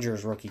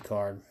 Rangers rookie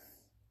card.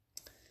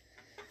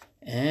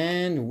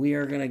 And we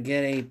are going to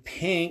get a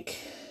pink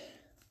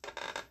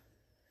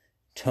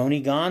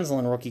Tony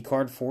Gonsolin rookie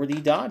card for the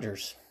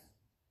Dodgers.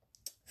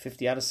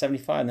 50 out of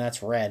 75, and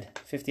that's red.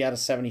 50 out of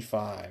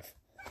 75.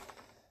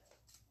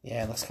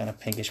 Yeah, it looks kind of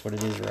pinkish, but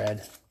it is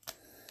red.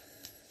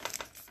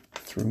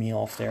 Threw me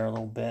off there a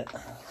little bit.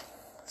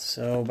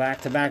 So,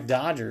 back-to-back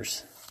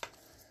Dodgers.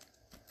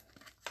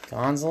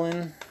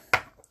 Gonsolin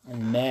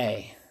and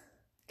May.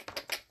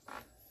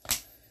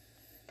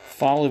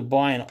 Followed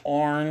by an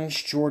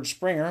orange George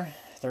Springer,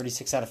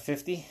 36 out of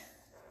 50.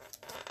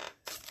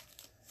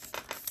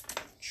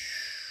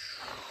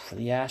 For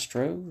the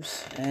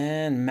Astros.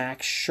 And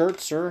Max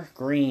Scherzer,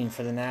 green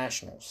for the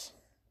Nationals.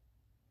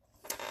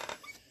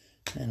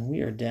 And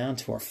we are down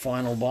to our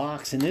final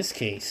box in this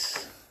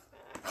case.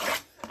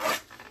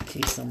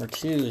 Case number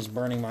 2 is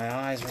burning my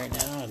eyes right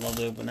now. I'd love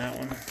to open that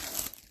one.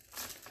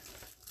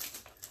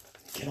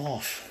 Get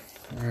off.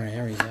 Alright,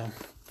 there we go.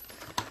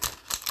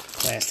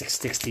 Plastic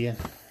sticks to you.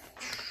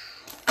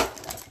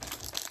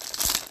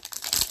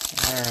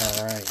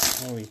 Alright,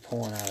 what are we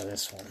pulling out of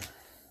this one?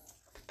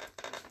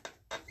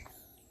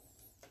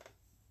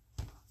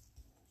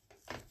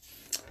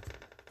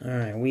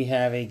 Alright, we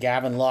have a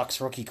Gavin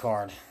Lux rookie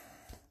card.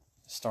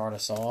 Start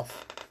us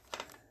off.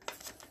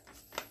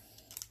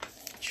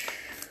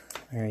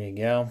 There you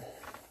go.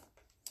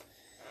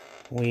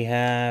 We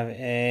have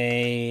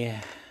a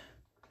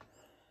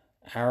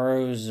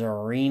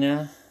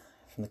Arozarena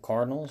from the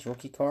Cardinals,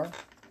 rookie card.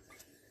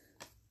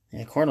 And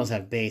the Cardinals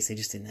have base, they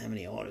just didn't have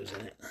any autos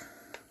in it.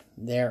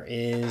 There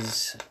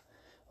is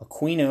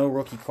Aquino,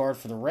 rookie card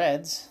for the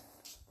Reds.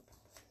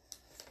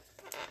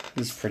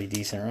 He's pretty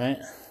decent, right?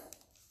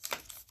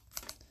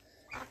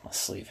 I'll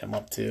sleeve him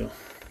up too.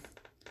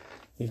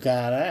 We've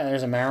got,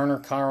 there's a Mariner,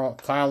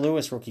 Kyle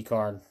Lewis rookie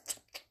card.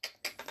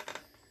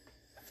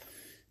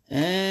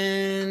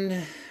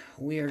 And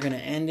we are going to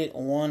end it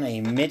on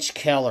a Mitch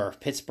Keller,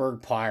 Pittsburgh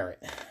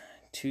Pirate.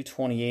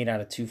 228 out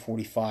of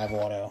 245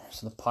 auto.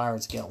 So the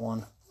Pirates get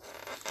one.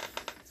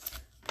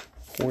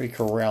 Corey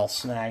Carrell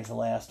snags the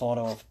last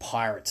auto of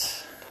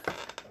Pirates.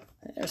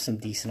 There's some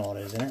decent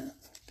autos in it.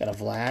 Got a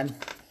Vlad.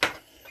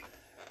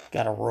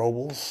 Got a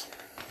Robles.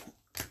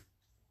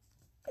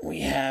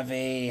 We have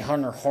a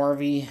Hunter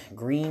Harvey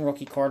green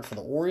rookie card for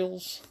the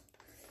Orioles.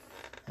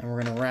 And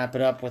we're going to wrap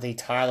it up with a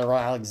Tyler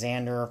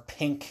Alexander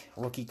pink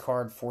rookie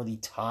card for the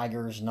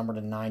Tigers, number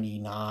to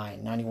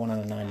 99. 91 out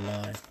of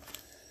 99.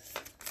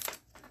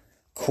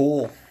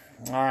 Cool.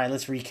 All right,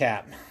 let's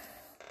recap.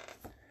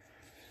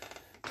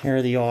 Here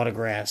are the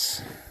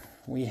autographs.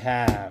 We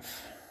have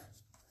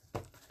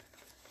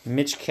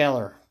Mitch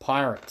Keller,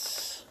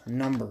 Pirates,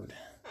 numbered.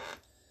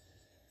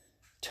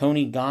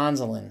 Tony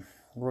Gonsolin,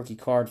 rookie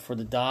card for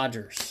the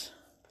Dodgers.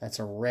 That's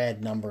a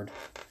red, numbered.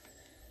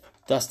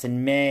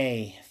 Dustin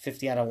May,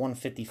 50 out of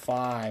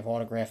 155,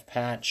 autograph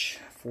patch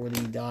for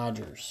the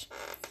Dodgers.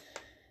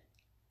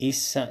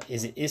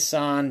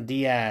 Isan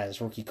Diaz,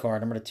 rookie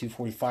card, number to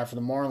 245 for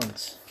the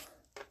Marlins.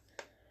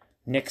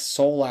 Nick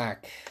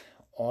Solak,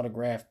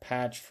 autograph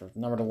patch for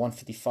number to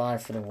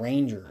 155 for the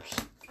Rangers.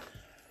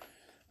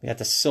 We got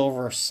the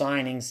silver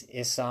signings,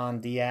 Isan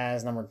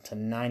Diaz, number to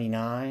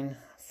 99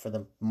 for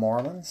the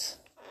Marlins.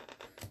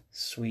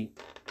 Sweet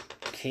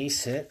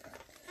case hit.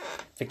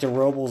 Victor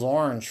Robles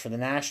orange for the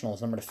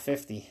Nationals, number to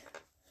 50.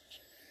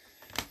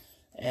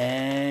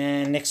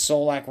 And Nick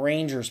Solak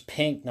Rangers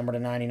pink, number to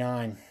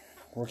 99.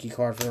 Rookie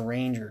card for the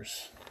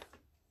Rangers.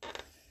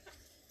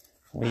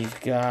 We've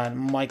got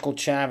Michael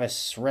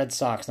Chavis, Red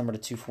Sox, number to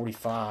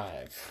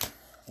 245.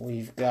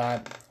 We've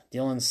got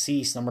Dylan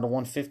Cease, number to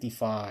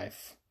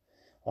 155.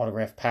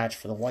 Autograph patch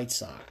for the White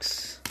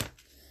Sox.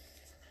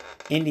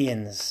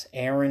 Indians,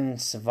 Aaron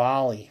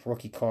Savali,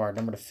 rookie card,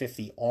 number to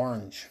 50,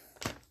 orange.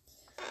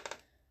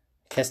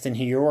 Keston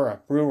Hiura,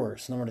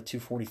 Brewers, number to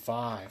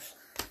 245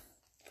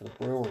 for the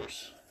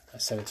Brewers. I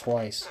said it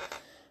twice.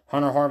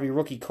 Hunter Harvey,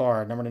 rookie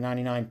card, number to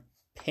 99,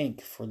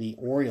 pink for the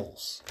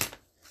Orioles.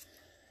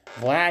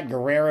 Vlad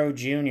Guerrero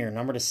Jr.,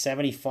 number to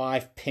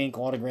 75, pink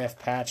autograph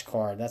patch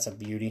card. That's a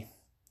beauty.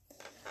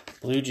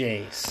 Blue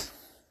Jays.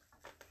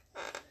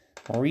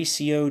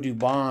 Mauricio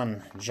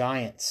Dubon,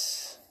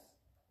 Giants.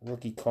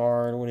 Rookie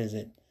card, what is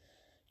it?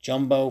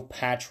 Jumbo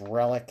patch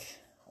relic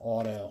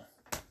auto.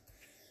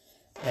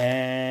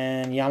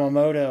 And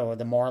Yamamoto of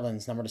the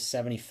Marlins, number to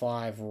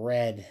 75,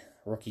 red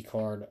rookie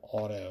card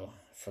auto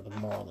for the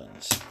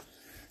Marlins.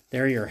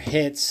 There are your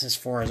hits as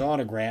far as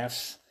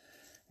autographs.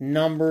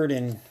 Numbered,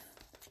 and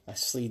I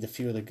sleeved a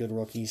few of the good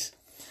rookies.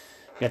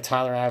 We got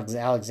Tyler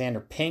Alexander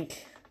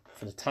pink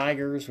for the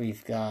Tigers.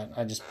 We've got,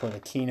 I just put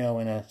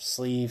Aquino in a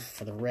sleeve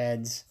for the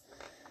Reds.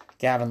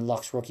 Gavin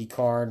Lux rookie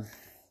card,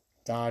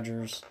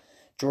 Dodgers.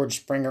 George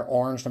Springer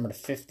orange, number to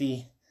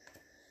 50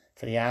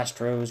 for the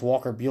Astros.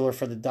 Walker Buehler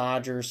for the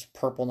Dodgers,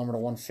 purple, number to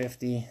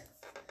 150.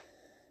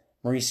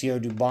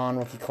 Mauricio Dubon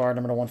rookie card,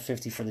 number to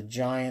 150 for the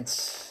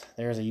Giants.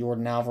 There's a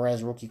Yordan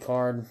Alvarez rookie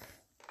card.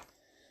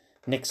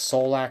 Nick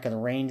Solak of the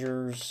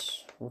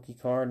Rangers, rookie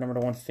card, number to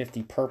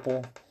 150,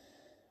 purple.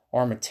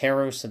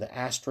 Armenteros of the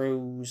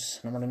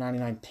Astros, number to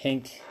 99,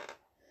 pink.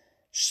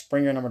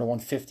 Springer, number to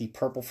 150,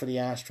 purple for the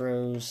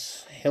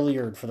Astros.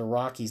 Hilliard for the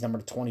Rockies, number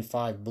to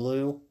 25,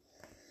 blue.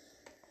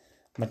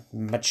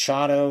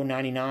 Machado,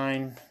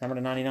 99, number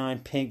to 99,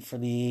 pink for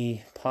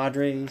the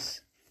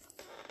Padres.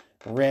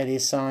 Red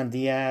Isan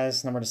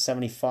Diaz, number to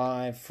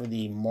 75 for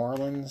the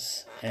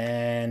Marlins.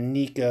 And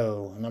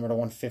Nico, number to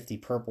 150,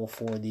 purple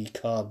for the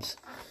Cubs.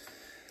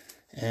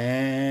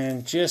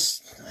 And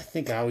just, I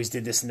think I always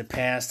did this in the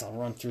past. I'll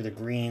run through the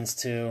greens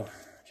too,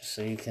 just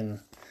so you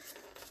can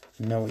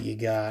know what you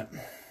got.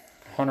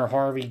 Hunter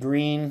Harvey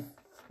green,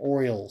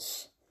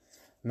 Orioles.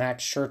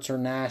 Max Scherzer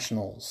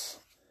Nationals.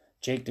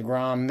 Jake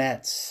DeGrom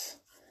Mets.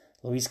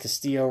 Luis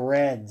Castillo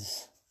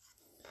Reds.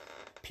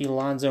 Pete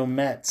Alonso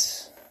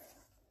Mets.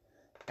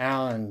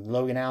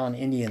 Logan Allen,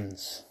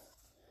 Indians.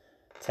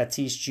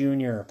 Tatis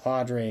Jr.,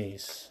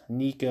 Padres.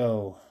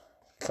 Nico,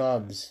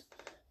 Cubs.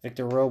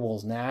 Victor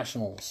Robles,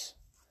 Nationals.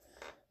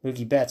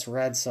 Mookie Betts,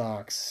 Red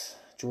Sox.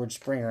 George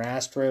Springer,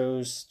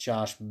 Astros.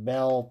 Josh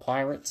Bell,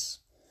 Pirates.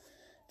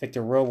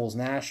 Victor Robles,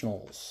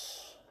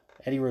 Nationals.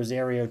 Eddie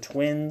Rosario,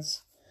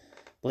 Twins.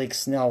 Blake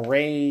Snell,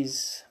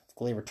 Rays.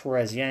 Gleyber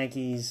Torres,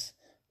 Yankees.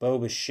 Bo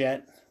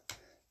Bichette,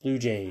 Blue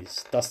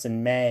Jays.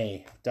 Dustin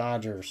May,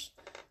 Dodgers.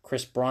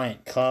 Chris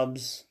Bryant,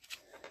 Cubs.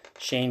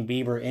 Shane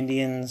Bieber,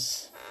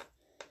 Indians.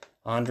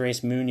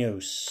 Andres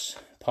Munoz,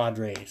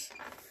 Padres.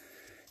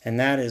 And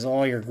that is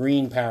all your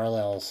green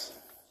parallels.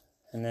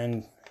 And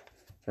then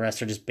the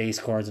rest are just base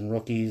cards and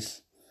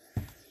rookies.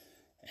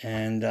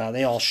 And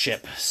they all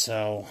ship.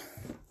 So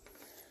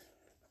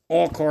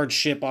all cards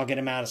ship. I'll get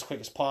them out as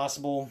quick as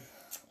possible.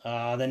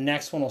 The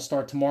next one will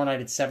start tomorrow night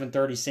at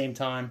 7:30, same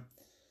time.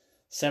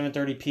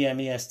 7:30 p.m.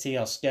 EST.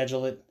 I'll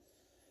schedule it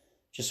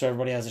just so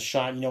everybody has a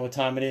shot. You know what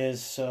time it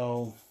is.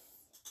 So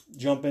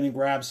jump in and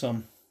grab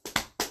some.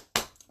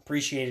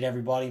 Appreciate it,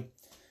 everybody.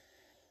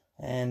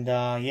 And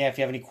yeah, if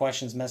you have any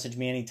questions, message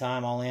me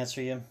anytime. I'll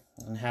answer you.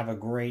 And have a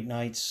great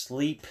night's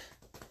sleep.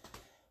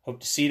 Hope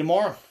to see you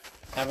tomorrow.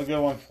 Have a good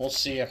one. We'll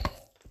see you.